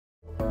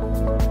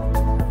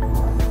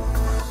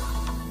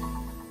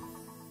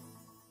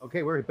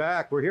Okay, we're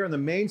back. We're here on the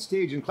main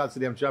stage in Cloud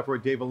City. I'm Furrier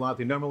Dave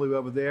Vellante. Normally we're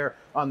over there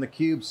on the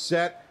theCUBE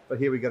set, but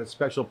here we got a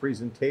special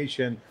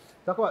presentation.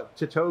 Talk about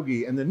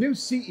Totogi, and the new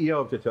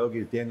CEO of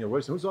Totogi is Danielle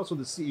Royston, who's also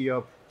the CEO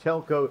of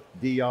Telco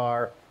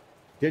DR,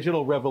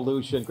 Digital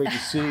Revolution. Great to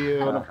see you.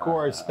 And of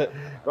course,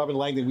 Robin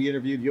Langdon, we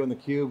interviewed you on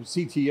theCUBE,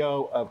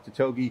 CTO of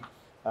Totogi.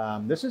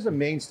 This is a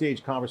main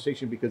stage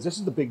conversation because this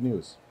is the big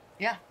news.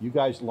 Yeah. You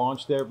guys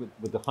launched there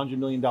with the $100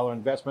 million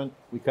investment.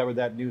 We covered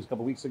that news a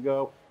couple weeks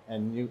ago,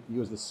 and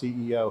you as the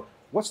CEO.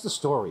 What's the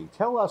story?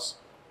 Tell us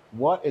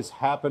what is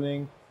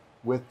happening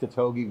with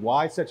Totogi.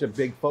 Why such a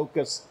big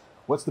focus?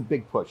 What's the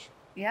big push?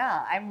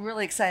 Yeah, I'm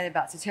really excited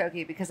about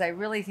Totogi because I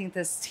really think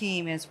this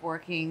team is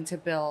working to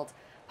build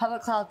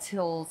public cloud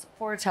tools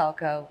for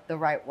telco the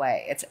right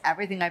way. It's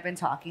everything I've been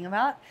talking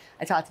about.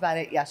 I talked about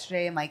it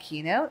yesterday in my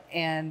keynote,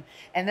 and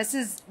this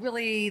is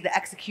really the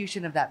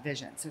execution of that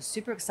vision. So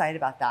super excited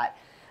about that.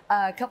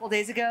 A couple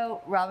days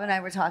ago, Rob and I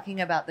were talking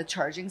about the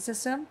charging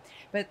system,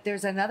 but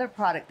there's another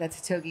product that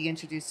Totogi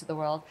introduced to the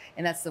world,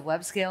 and that's the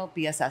web scale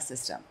BSS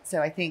system.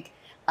 So I think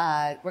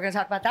we're going to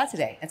talk about that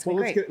today. It's going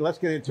to be great. Let's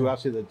get into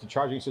obviously the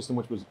charging system,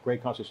 which was a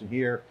great conversation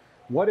here.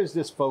 What is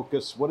this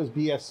focus? What is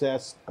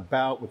BSS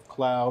about with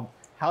cloud?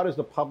 How does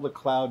the public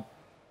cloud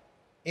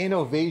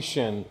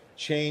innovation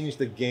change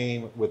the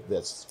game with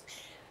this?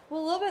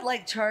 Well, a little bit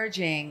like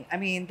charging. I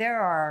mean, there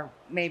are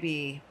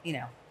maybe,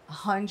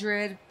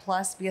 100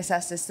 plus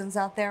BSS systems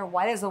out there.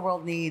 Why does the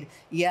world need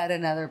yet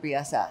another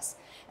BSS?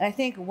 And I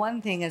think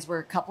one thing is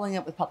we're coupling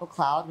it with public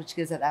cloud, which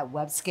gives it that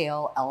web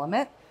scale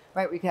element,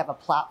 right? We could have a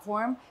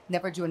platform,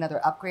 never do another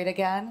upgrade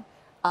again,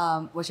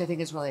 which I think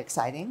is really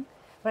exciting.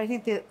 But I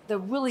think the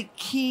really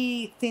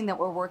key thing that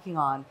we're working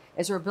on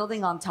is we're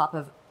building on top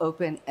of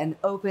an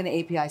open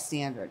API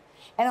standard.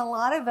 And a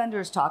lot of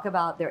vendors talk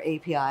about their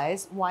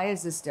APIs. Why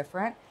is this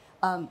different?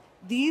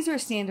 These are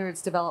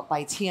standards developed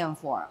by TM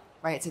Forum,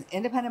 right? It's an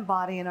independent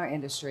body in our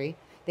industry.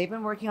 They've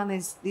been working on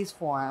these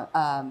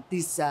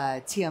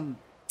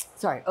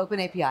open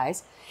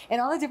APIs. And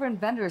all the different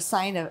vendors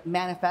sign a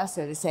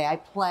manifesto to say, I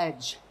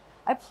pledge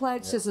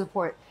to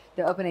support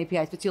the open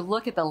APIs. But you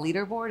look at the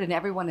leaderboard and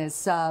everyone is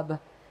sub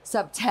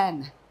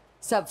 10,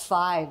 sub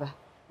 5,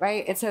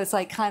 right? And so it's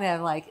like kind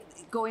of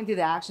like going through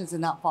the actions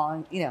and not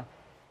following,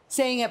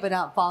 saying it but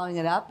not following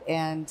it up,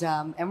 and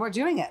we're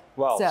doing it.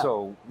 Well,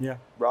 so yeah,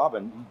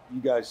 Robin,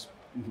 you guys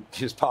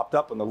just popped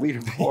up on the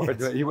leaderboard.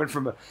 Yes. You went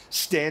from a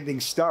standing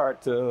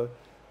start to,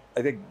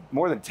 I think,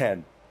 more than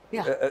 10.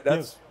 Yeah,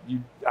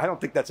 I don't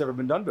think that's ever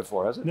been done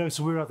before, has it? No,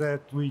 so we're out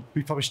there. We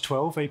published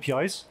 12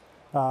 APIs,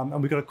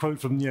 and we got a quote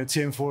from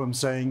TM Forum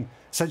saying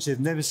essentially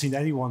they've never seen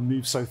anyone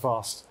move so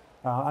fast.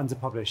 And to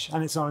publish,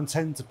 and it's our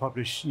intent to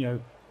publish,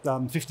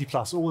 50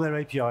 plus all their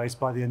APIs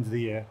by the end of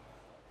the year.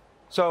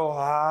 So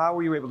how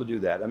were you able to do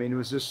that? I mean,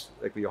 was this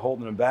like were you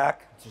holding them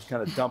back, just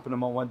kind of dumping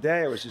them on one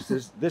day, or was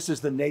just this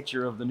is the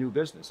nature of the new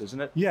business,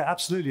 isn't it? Yeah,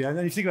 absolutely. And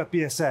then if you think about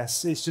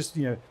BSS, it's just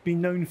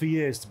been known for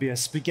years to be a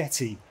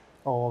spaghetti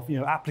of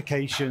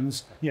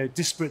applications,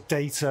 disparate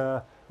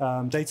data,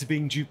 data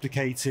being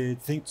duplicated,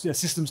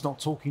 systems not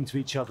talking to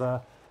each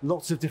other,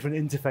 lots of different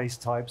interface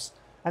types,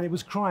 and it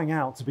was crying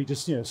out to be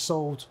just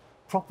solved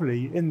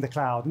properly in the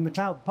cloud. And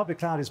the public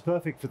cloud is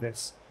perfect for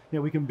this.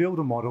 We can build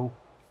a model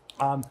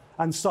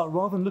and start,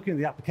 rather than looking at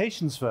the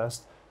applications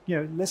first,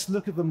 let's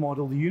look at the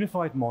model, the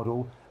unified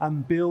model,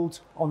 and build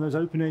on those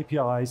open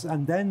APIs,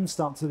 and then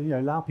start to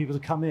allow people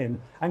to come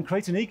in and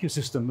create an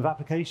ecosystem of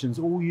applications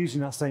all using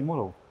that same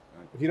model.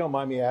 If you don't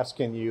mind me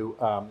asking you,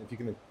 if you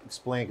can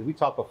explain, because we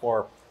talked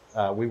before,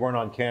 we weren't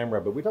on camera,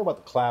 but we talked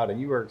about the cloud, and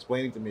you were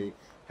explaining to me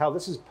how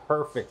this is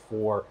perfect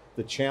for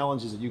the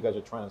challenges that you guys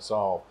are trying to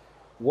solve.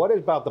 What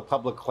about the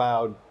public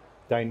cloud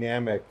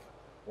dynamic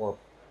or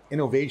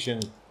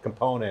innovation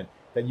component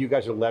that you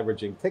guys are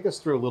leveraging? Take us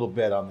through a little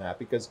bit on that,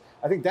 because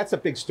I think that's a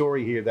big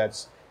story here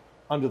that's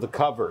under the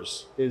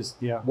covers, is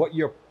what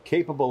you're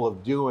capable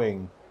of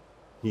doing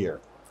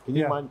here. Can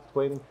you mind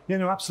explaining? Yeah,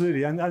 no,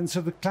 absolutely. And so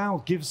the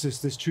cloud gives us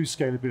this true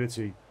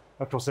scalability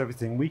across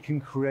everything. We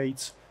can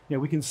create,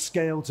 we can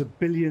scale to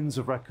billions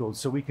of records.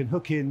 So we can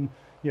hook in,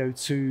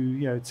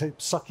 to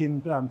suck in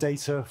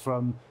data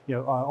from,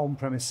 our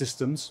on-premise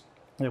systems,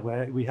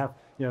 where we have,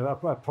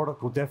 a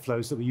product called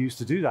DevFlows that we use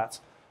to do that.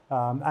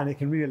 And it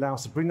can really allow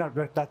us to bring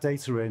that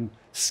data in,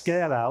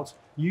 scale out,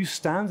 use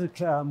standard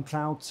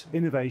cloud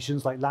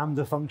innovations like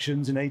Lambda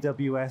functions in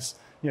AWS,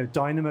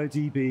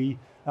 DynamoDB,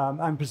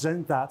 and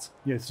present that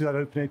through that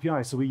open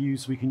API. So we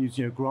can use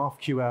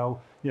GraphQL,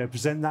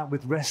 present that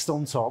with REST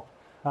on top,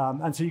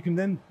 and so you can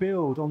then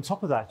build on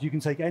top of that. You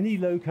can take any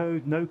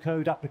low-code,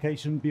 no-code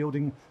application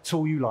building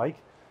tool you like,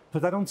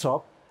 put that on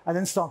top, and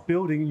then start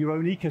building your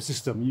own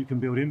ecosystem. You can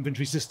build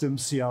inventory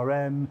systems,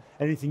 CRM,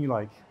 anything you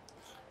like.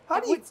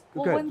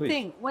 One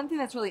thing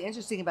that's really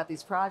interesting about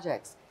these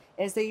projects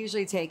is they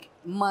usually take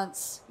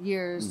months,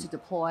 years to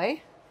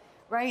deploy,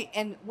 right?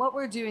 And what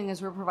we're doing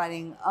is we're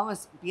providing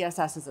almost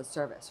BSS as a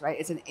service, right?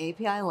 It's an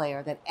API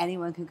layer that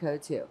anyone can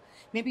code to.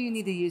 Maybe you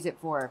need to use it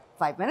for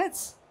 5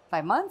 minutes,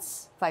 5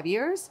 months, 5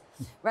 years,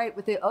 right?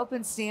 With the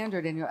open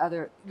standard and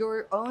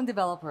your own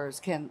developers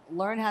can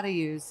learn how to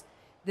use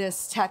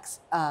this tech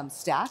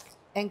stack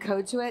and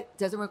code to it.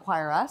 Doesn't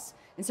require us.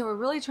 And so we're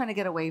really trying to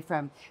get away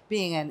from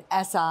being an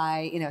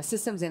SI,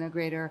 systems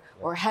integrator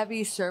or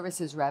heavy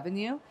services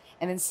revenue,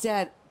 and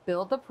instead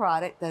build the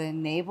product that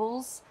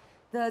enables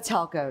the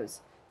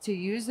telcos to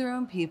use their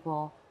own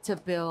people to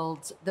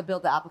build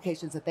the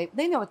applications that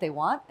they know what they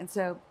want. And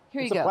so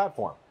here you go. It's a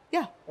platform.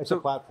 Yeah. It's a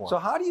platform. So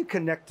how do you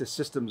connect to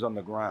systems on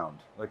the ground?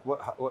 Like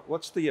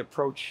what's the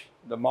approach,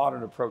 the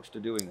modern approach to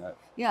doing that?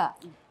 Yeah.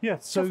 Yeah.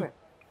 So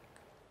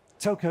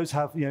telcos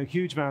have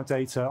huge amount of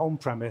data on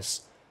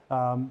premise.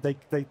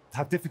 They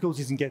have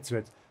difficulties in get to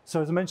it.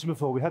 So as I mentioned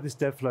before, we have this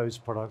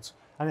DevFlows product,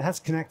 and it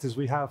has connectors.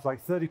 We have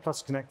like 30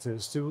 plus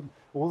connectors to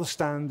all the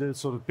standard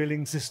sort of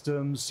billing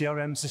systems,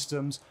 CRM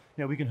systems.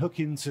 We can hook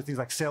into things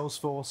like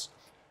Salesforce,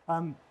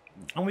 and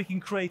we can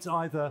create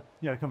either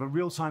kind of a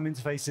real-time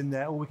interface in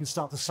there, or we can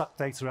start to suck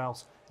data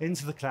out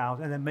into the cloud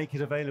and then make it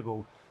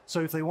available.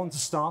 So if they want to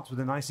start with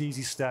a nice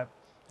easy step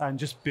and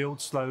just build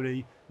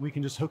slowly, we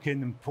can just hook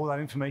in and pull that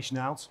information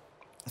out.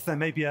 If there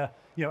may be an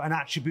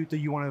attribute that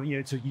you want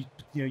to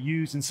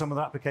use in some of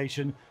the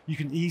application, you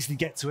can easily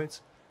get to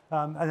it,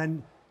 and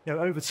then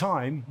over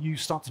time you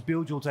start to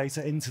build your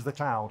data into the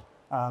cloud,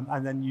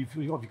 and then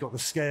you've got the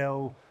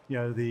scale,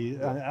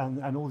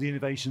 and all the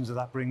innovations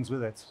that brings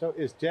with it. So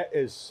is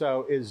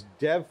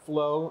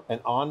DevFlow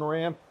an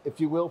on-ramp, if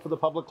you will, for the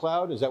public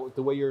cloud? Is that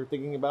the way you're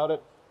thinking about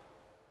it?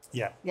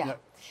 Yeah. Yeah.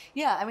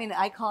 Yeah. I mean,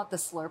 I call it the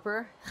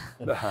slurper,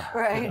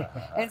 right?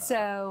 And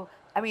so,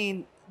 I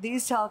mean,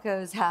 these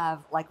telcos have,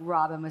 like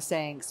Robin was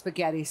saying,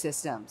 spaghetti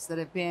systems that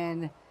have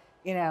been,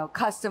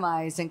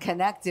 customized and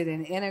connected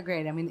and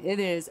integrated. I mean, it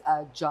is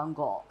a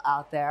jungle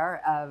out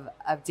there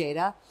of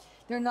data.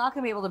 They're not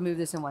going to be able to move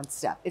this in one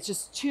step. It's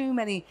just too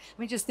many. I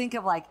mean, just think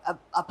of like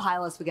a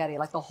pile of spaghetti,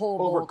 like the whole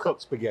bowl.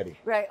 Overcooked spaghetti.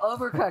 Right,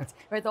 overcooked.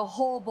 Right, the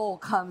whole bowl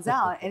comes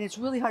out, and it's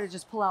really hard to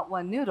just pull out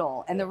one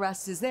noodle, and the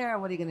rest is there,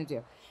 and what are you going to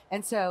do?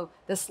 And so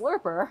the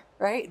slurper,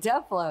 right,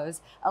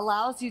 DevFlows,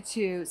 allows you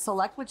to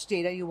select which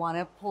data you want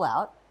to pull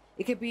out.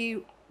 It could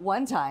be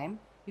one time.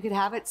 You could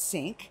have it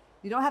sync.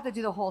 You don't have to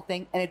do the whole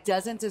thing, and it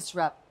doesn't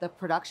disrupt the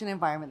production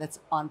environment that's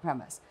on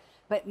premise.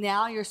 But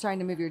now you're starting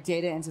to move your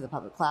data into the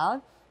public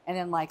cloud. And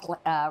then like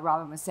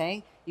Robin was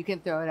saying, you can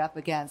throw it up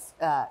against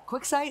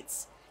quick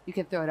sites. You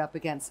can throw it up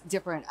against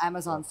different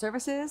Amazon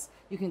services.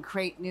 You can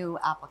create new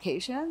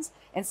applications.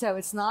 And so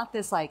it's not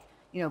this like,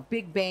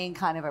 big bang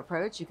kind of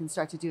approach. You can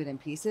start to do it in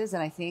pieces.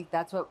 And I think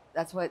that's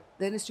what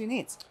the industry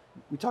needs.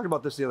 We talked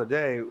about this the other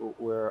day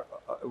where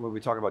when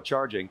we talk about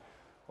charging,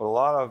 what a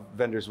lot of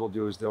vendors will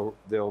do is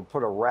they'll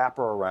put a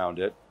wrapper around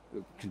it,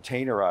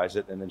 containerize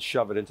it, and then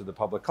shove it into the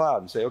public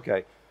cloud and say,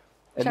 okay.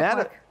 And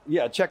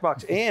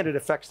checkbox, and it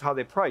affects how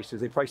they price, because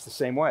they price the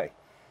same way.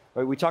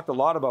 Right? We talked a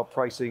lot about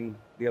pricing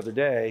the other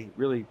day,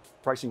 really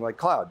pricing like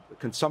cloud,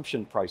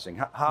 consumption pricing.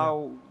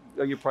 How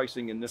are you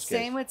pricing in this case?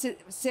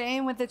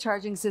 Same with the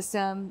charging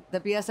system.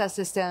 The BSS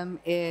system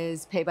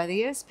is pay by the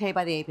use, pay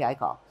by the API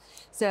call.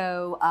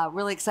 So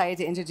really excited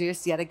to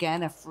introduce yet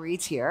again a free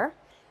tier.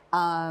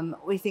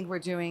 We think we're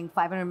doing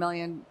 500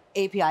 million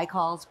API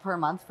calls per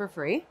month for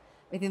free.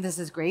 I think this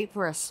is great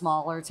for a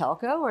smaller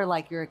telco, or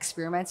like you're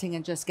experimenting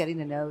and just getting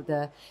to know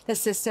the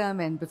system,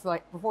 and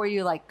before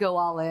you like go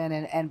all in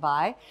and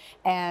buy.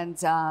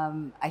 And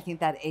I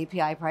think that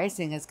API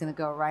pricing is going to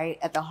go right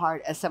at the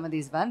heart of some of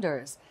these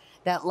vendors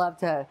that love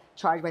to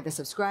charge by the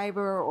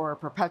subscriber or a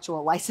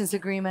perpetual license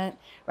agreement,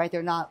 right?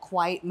 They're not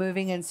quite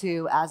moving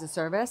into as a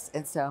service.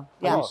 And so,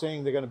 yeah. Are you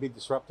saying they're going to be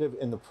disruptive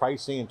in the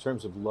pricing in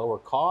terms of lower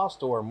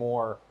cost or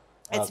more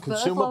It's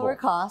consumable? both lower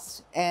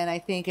cost, and I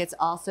think it's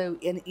also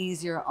an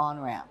easier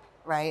on-ramp,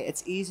 right?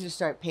 It's easier to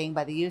start paying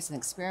by the use and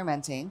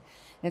experimenting.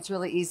 And it's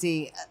really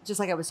easy, just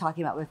like I was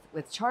talking about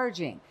with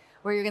charging,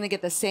 where you're going to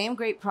get the same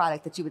great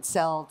product that you would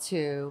sell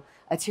to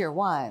a tier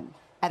 1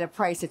 at a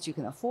price that you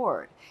can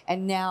afford.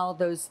 And now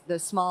the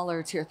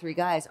smaller tier 3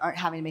 guys aren't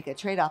having to make a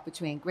trade-off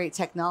between great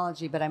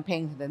technology, but I'm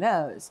paying through the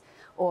nose,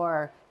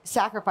 or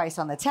sacrifice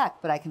on the tech,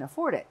 but I can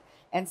afford it.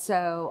 And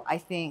so I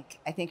think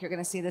you're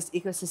going to see this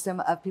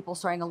ecosystem of people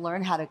starting to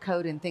learn how to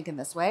code and think in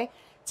this way.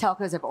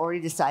 Telcos have already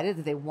decided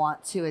that they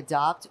want to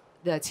adopt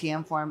the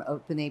TM form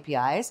open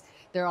APIs.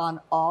 They're on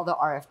all the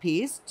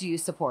RFPs. Do you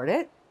support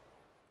it?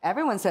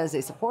 Everyone says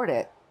they support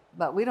it,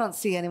 but we don't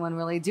see anyone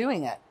really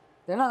doing it.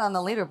 They're not on the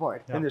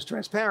leaderboard. And there's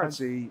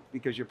transparency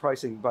because you're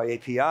pricing by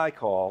API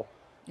call,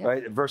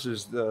 right?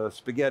 Versus the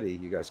spaghetti,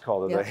 you guys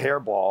call it, the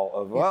hairball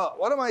of, well,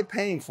 what am I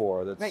paying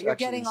for? That's right, you're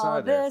getting all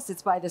of this.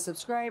 It's by the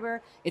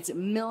subscriber. It's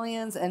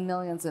millions and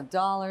millions of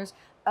dollars.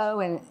 Oh,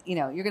 and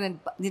you're going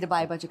to need to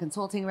buy a bunch of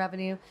consulting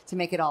revenue to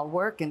make it all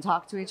work and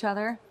talk to each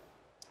other.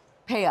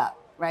 Pay up,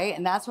 right?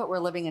 And that's what we're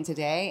living in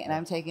today. And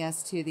I'm taking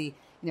us to the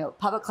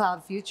public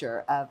cloud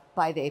future of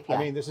by the API. I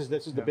mean, this is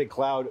the big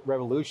cloud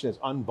revolution. Is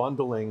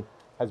unbundling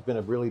has been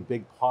a really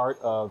big part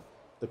of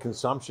the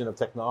consumption of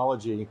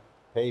technology.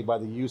 Pay by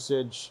the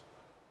usage,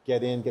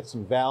 get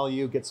some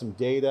value, get some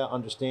data,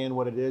 understand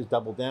what it is,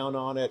 double down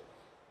on it.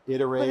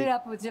 iterate. Put it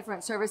up with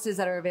different services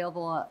that are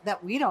available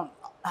that we don't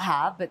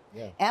have, but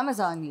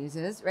Amazon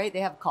uses, right?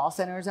 They have call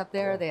centers up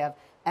there. They have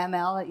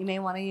ML that you may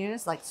want to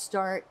use. Like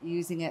start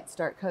using it,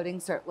 start coding,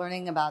 start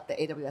learning about the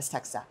AWS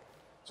tech stack.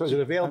 So is it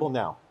available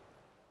now?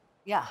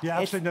 Yeah,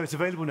 absolutely. No, it's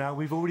available now.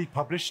 We've already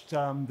published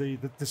the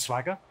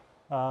Swagger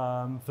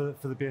for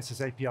the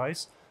BSS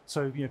APIs.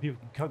 So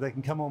people they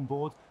can come on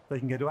board, they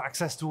can get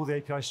access to all the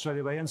APIs straight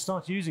away and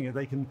start using it.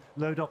 They can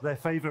load up their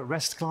favorite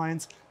REST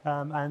client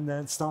and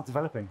then start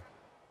developing.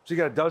 So you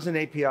got a dozen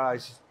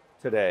APIs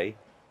today.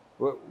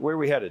 Where are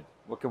we headed?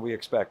 What can we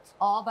expect?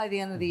 All by the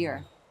end of the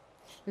year.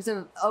 There's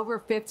over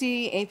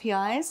 50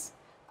 APIs.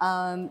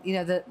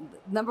 The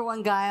number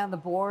one guy on the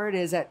board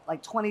is at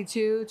like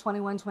 21,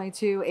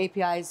 22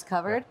 APIs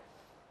covered.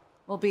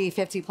 We'll be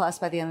 50 plus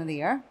by the end of the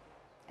year.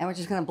 And we're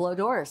just going to blow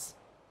doors.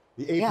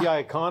 The API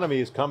economy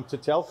has come to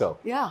telco.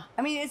 Yeah,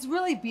 I mean, it's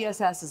really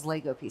BSS's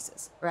Lego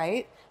pieces,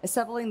 right?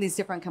 Assembling these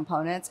different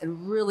components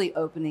and really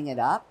opening it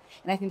up.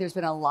 And I think there's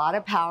been a lot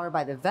of power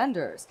by the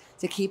vendors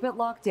to keep it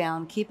locked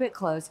down, keep it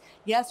close.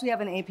 Yes, we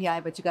have an API,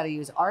 but you got to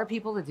use our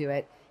people to do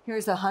it.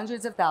 Here's the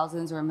hundreds of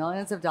thousands or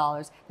millions of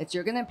dollars that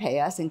you're going to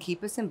pay us and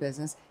keep us in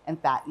business and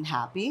fat and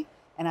happy.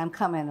 And I'm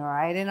coming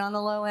right in on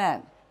the low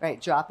end,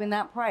 right? Dropping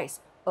that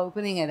price,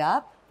 opening it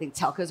up. I think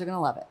telcos are going to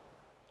love it.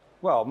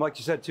 Well, like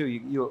you said too,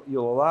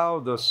 you'll allow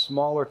the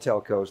smaller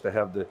telcos to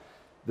have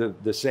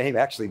the same,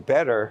 actually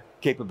better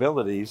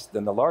capabilities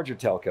than the larger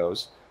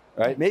telcos,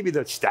 right? Maybe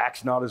the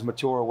stack's not as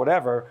mature or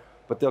whatever,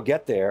 but they'll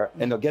get there,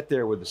 and they'll get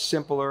there with a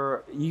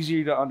simpler,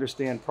 easier to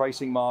understand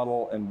pricing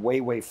model and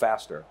way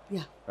faster.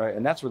 Yeah. Right,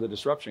 and that's where the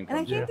disruption comes.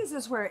 And I think this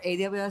is where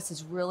AWS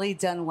has really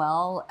done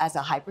well as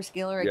a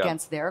hyperscaler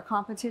against their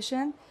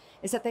competition,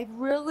 is that they've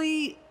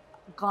really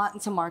gotten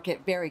to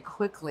market very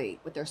quickly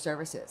with their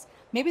services.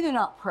 Maybe they're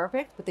not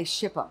perfect, but they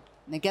ship them.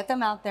 And they get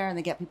them out there and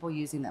they get people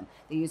using them.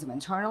 They use them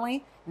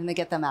internally and they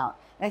get them out.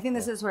 And I think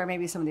this is where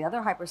maybe some of the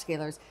other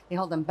hyperscalers, they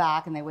hold them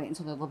back and they wait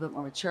until they're a little bit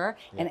more mature.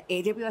 And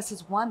AWS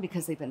has won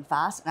because they've been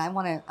fast, and I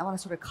want to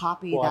sort of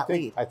copy that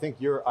lead. I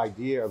think your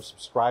idea of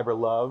subscriber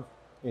love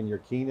in your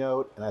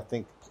keynote, and I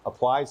think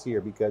applies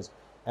here because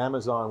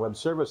Amazon Web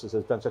Services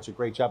has done such a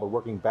great job of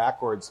working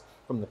backwards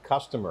from the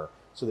customer.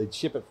 So they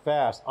ship it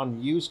fast on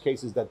use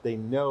cases that they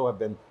know have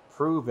been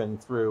proven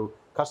through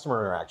customer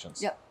interactions.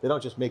 They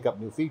don't just make up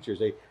new features,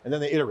 and then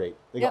they iterate.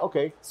 They go,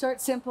 okay. Start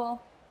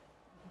simple,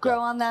 grow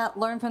on that,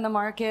 learn from the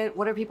market.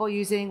 What are people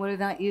using? What are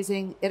they not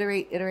using?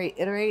 Iterate, iterate,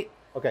 iterate.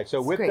 Okay, so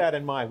with that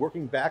in mind,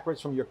 working backwards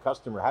from your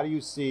customer, how do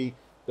you see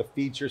the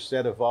feature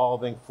set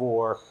evolving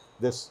for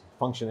this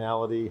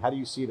functionality? How do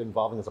you see it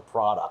evolving as a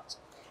product?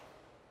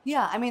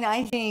 Yeah, I mean,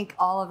 I think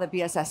all of the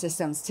BSS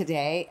systems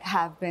today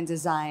have been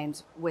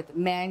designed with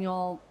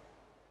manual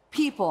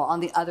people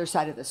on the other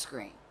side of the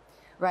screen,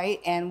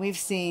 right? And we've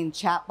seen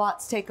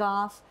chatbots take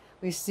off.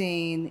 We've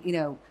seen,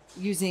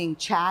 using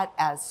chat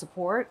as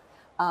support.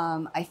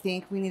 I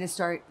think we need to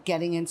start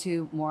getting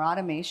into more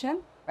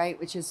automation, right?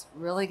 Which is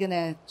really going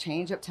to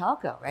change up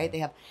telco, right? They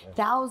have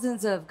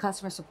thousands of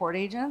customer support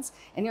agents,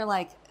 and you're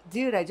like,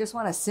 dude, I just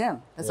want a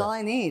SIM. That's all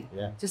I need.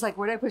 Just like,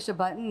 where do I push a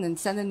button and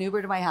send an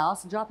Uber to my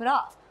house and drop it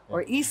off?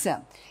 Or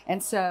eSIM.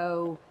 And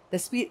so the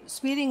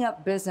speeding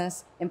up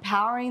business,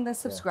 empowering the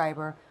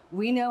subscriber.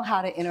 We know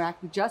how to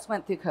interact. We just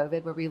went through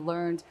COVID where we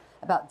learned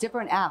about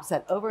different apps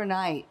that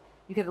overnight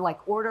you could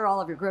like order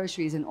all of your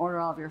groceries and order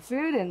all of your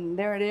food, and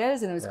there it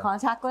is, and it was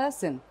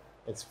contactless. And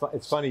it's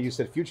funny, you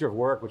said future of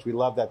work, which we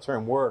love that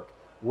term,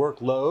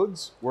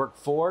 workloads,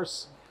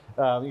 workforce.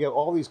 You have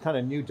all these kind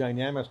of new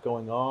dynamics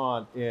going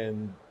on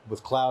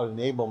with cloud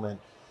enablement,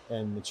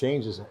 and the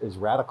change is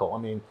radical. I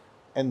mean,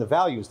 and the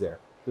value is there.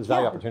 There's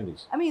value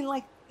opportunities. I mean,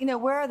 like,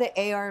 where are the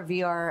AR,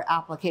 VR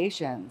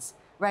applications,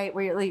 right?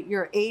 Where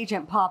your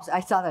agent pops.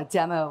 I saw the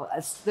demo.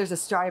 There's a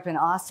startup in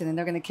Austin, and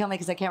they're going to kill me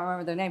because I can't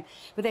remember their name.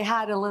 But they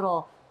had a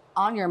little,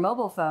 on your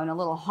mobile phone, a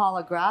little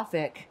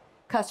holographic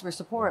customer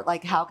support,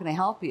 like, how can I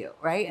help you,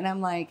 right? And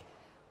I'm like,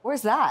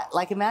 where's that?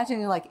 Like, imagine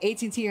you're like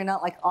AT&T, you're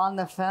not like on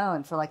the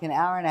phone for like an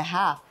hour and a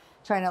half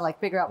trying to like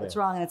figure out what's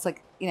wrong. And it's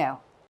like,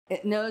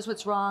 it knows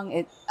what's wrong.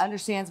 It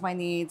understands my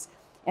needs.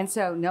 And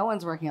so no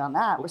one's working on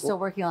that. We're still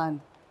working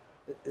on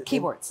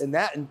keyboards. And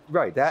that and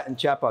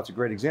chatbot's a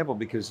great example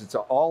because it's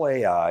all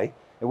AI.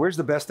 And where's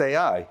the best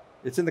AI?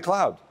 It's in the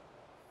cloud,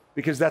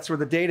 because that's where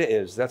the data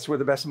is. That's where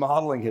the best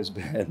modeling has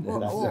been.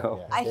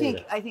 I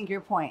think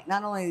your point.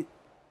 Not only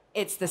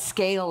it's the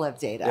scale of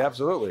data. Yeah,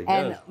 absolutely.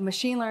 And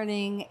machine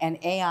learning and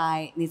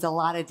AI needs a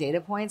lot of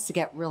data points to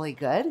get really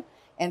good.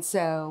 And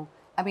so,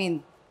 I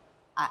mean,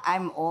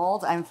 I'm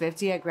old. I'm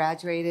 50. I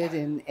graduated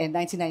in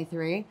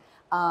 1993.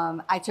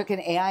 I took an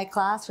AI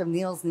class from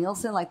Niels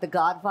Nielsen, like the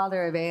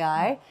godfather of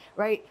AI,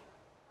 right?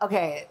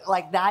 Okay,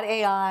 like that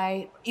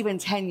AI, even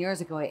 10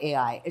 years ago,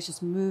 AI, it's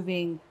just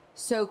moving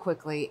so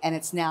quickly, and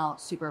it's now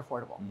super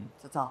affordable.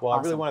 So it's all awesome.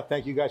 I really want to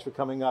thank you guys for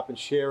coming up and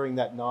sharing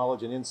that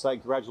knowledge and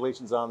insight.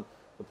 Congratulations on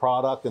the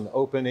product and the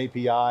open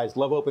APIs.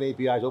 Love open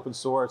APIs, open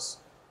source.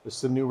 This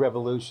is a new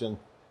revolution.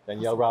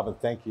 Danielle, Robin,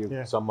 thank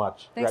you so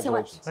much. Thanks so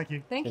much. Thank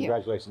you. Thank you.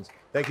 Congratulations.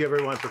 Thank you,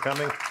 everyone, for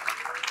coming.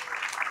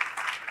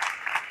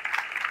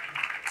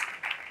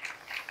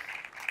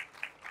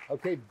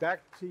 Okay,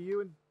 back to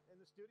you in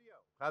the studio.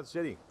 Cloud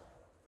City.